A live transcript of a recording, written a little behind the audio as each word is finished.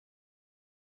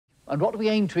And what we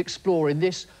aim to explore in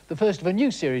this, the first of a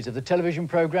new series of the television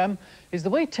programme, is the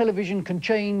way television can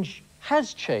change,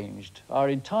 has changed, our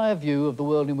entire view of the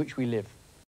world in which we live.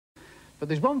 But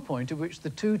there's one point at which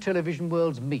the two television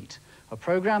worlds meet, a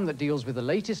programme that deals with the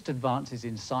latest advances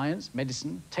in science,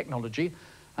 medicine, technology,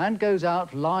 and goes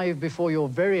out live before your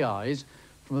very eyes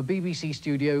from a BBC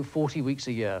studio 40 weeks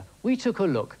a year. We took a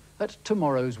look at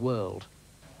Tomorrow's World.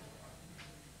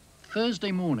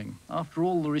 Thursday morning, after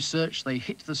all the research, they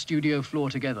hit the studio floor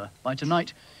together. By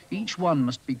tonight, each one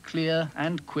must be clear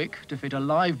and quick to fit a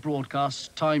live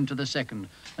broadcast timed to the second.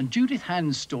 And Judith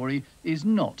Hand's story is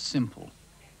not simple.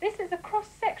 This is a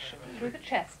cross-section through the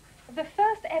chest of the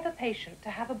first ever patient to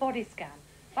have a body scan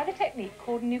by the technique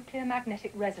called nuclear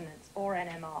magnetic resonance, or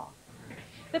NMR.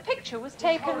 The picture was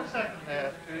taken... Hold a second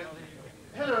there, Judith.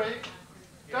 Hilary,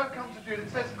 don't come to Judith.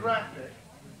 It says graphic,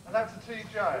 and that's a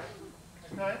TJ.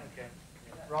 Okay?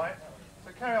 Right.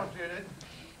 So carry on, Judith.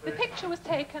 The picture was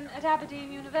taken at Aberdeen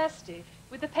University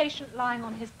with the patient lying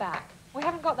on his back. We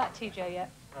haven't got that TJ yet.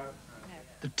 No.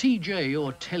 The TJ,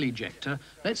 or telejector,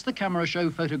 lets the camera show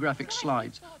photographic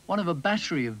slides, one of a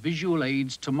battery of visual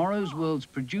aids Tomorrow's World's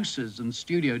producers and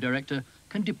studio director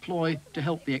can deploy to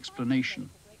help the explanation.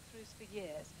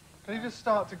 Can you just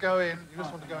start to go in? You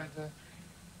just want to go into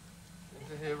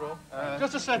here, Rob?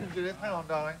 Just a second, Judith. Hang on,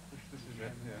 darling. This is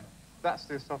it, yeah. That's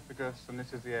the esophagus, and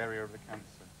this is the area of the cancer.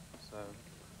 So,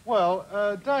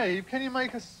 well, Dave, can you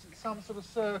make us some sort of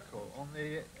circle on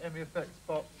the MEFX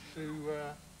box to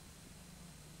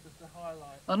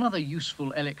highlight? Another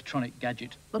useful electronic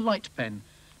gadget, the light pen.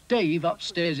 Dave,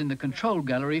 upstairs in the control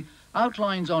gallery,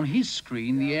 outlines on his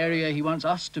screen the area he wants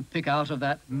us to pick out of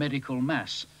that medical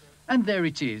mass. And there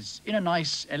it is, in a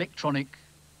nice electronic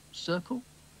circle.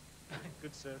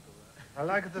 Good circle, that. I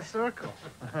like the circle.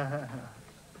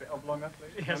 bit oblong,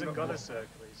 athlete. He hasn't got a circle,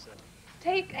 he said.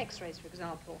 Take X-rays, for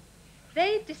example.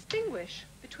 They distinguish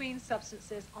between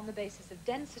substances on the basis of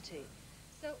density.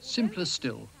 So simpler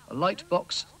still, a light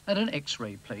box and an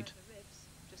X-ray plate.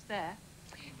 Just there.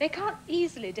 They can't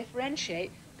easily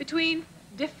differentiate between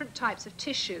different types of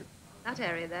tissue. That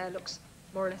area there looks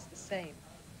more or less the same.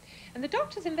 And the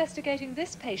doctors investigating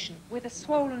this patient with a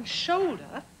swollen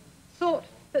shoulder thought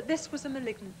that this was a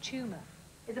malignant tumour.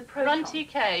 Run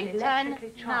TK,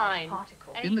 10-9.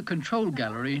 In the control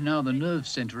gallery, now the nerve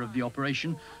centre of the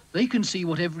operation, they can see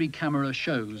what every camera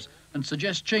shows and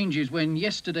suggest changes when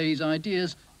yesterday's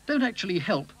ideas don't actually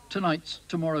help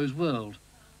tomorrow's world.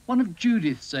 One of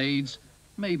Judith's aids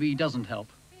maybe doesn't help.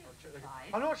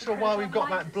 I'm not sure why we've got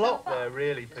that block there,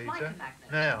 really, Peter,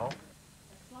 now.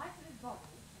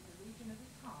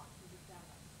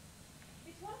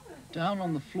 Down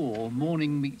on the floor,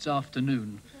 morning meets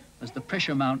afternoon. As the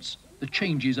pressure mounts, the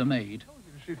changes are made.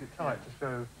 You can shoot it tight to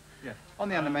show... Yeah, on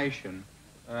the animation,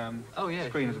 the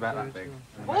screen is about that big.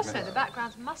 Also, the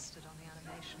background's mustard on the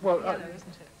animation. Well, yellow, isn't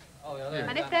it? Oh, yeah.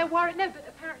 And if they're worried... No, but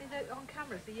apparently on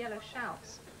cameras, the yellow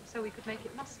shouts, so we could make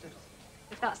it mustard,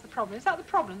 if that's the problem. Is that the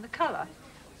problem, the colour?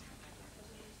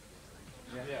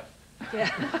 Yeah.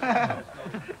 Yeah.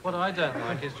 What I don't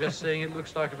like is just seeing it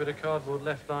looks like a bit of cardboard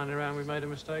left lying around we made a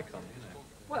mistake on, you know.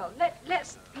 Well,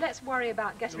 let's worry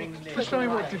about getting it Just show me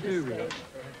what to do with it.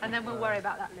 and then we'll worry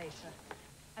about that later.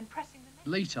 And pressing the...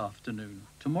 Late afternoon,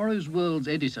 Tomorrow's World's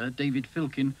editor, David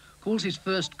Filkin, calls his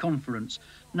first conference.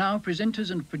 Now presenters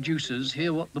and producers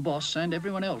hear what the boss and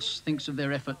everyone else thinks of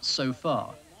their efforts so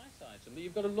far. But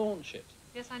you've got to launch it.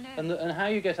 Yes, I know. And how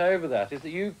you get over that is that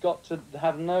you've got to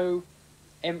have no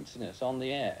emptiness on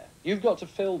the air. You've got to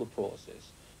fill the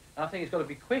pauses. And I think it's got to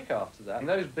be quick after that. And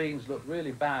those beans look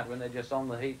really bad when they're just on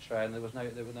the heat tray and there was no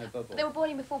bubble. They were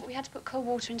boiling before, but we had to put cold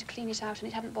water in to clean it out,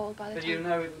 and it hadn't boiled by the But time. you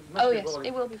know it must Oh, be yes, boiling.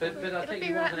 it will be. But I think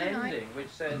you want an ending which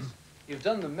says you've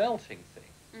done the melting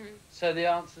thing. Mm. So the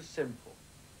answer's simple.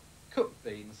 Cooked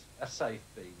beans are safe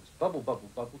beans. Bubble, bubble,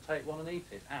 bubble, take one and eat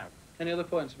it. Out. Any other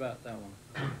points about that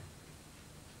one?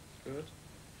 Good.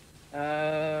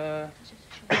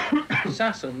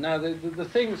 Sasson, now the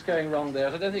thing that's going wrong there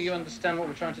is I don't think you understand what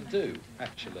we're trying to do,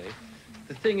 actually.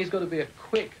 The thing has got to be a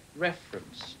quick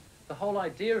reference. The whole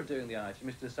idea of doing the item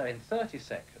is to say in 30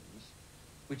 seconds,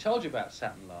 we told you about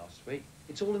Saturn last week,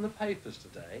 it's all in the papers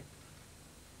today.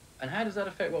 And how does that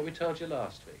affect what we told you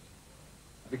last week?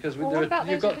 Because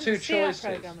you've got two choices.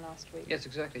 Last week? Yes,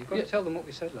 exactly. You've got to tell them what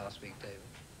we said last week, David.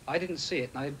 I didn't see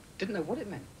it, and I didn't know what it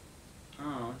meant. Oh,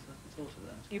 I thought of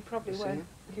that. You probably You won't.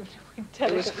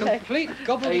 It was complete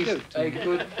gobbledygook. A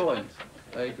good point.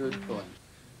 A good point.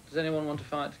 Does anyone want to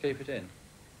fight to keep it in?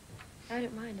 I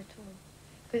don't mind at all.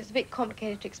 Because it's a bit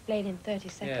complicated to explain in 30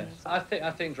 seconds. Yes,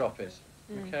 I think drop it.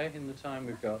 Okay, in the time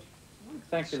we've got.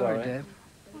 Thank you, Sorry, Laurie. Dave.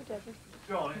 Oh, Debbie.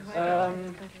 John, it's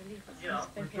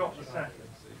we've dropped the seconds.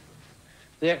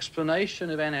 The explanation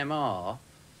of NMR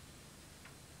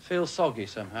feels soggy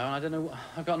somehow, and I don't know,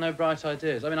 I've got no bright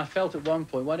ideas. I mean, I felt at one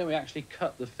point, why don't we actually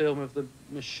cut the film of the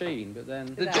machine? But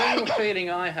then the general feeling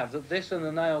I have that this and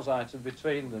the nails item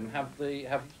between them have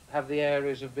the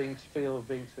areas of being too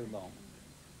long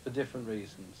for different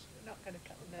reasons. We're not going to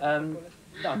cut the nails.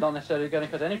 No, I'm not necessarily going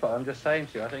to cut any part. I'm just saying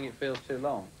to you, I think it feels too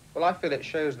long. Well, I feel it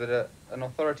shows that an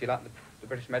authority like the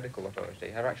British Medical Authority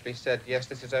have actually said, yes,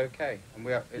 this is okay. And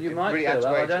You might really feel adds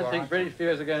that. weight I to don't our think action. British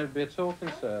viewers are going to be at all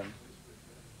concerned.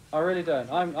 I really don't.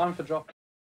 I'm for dropping.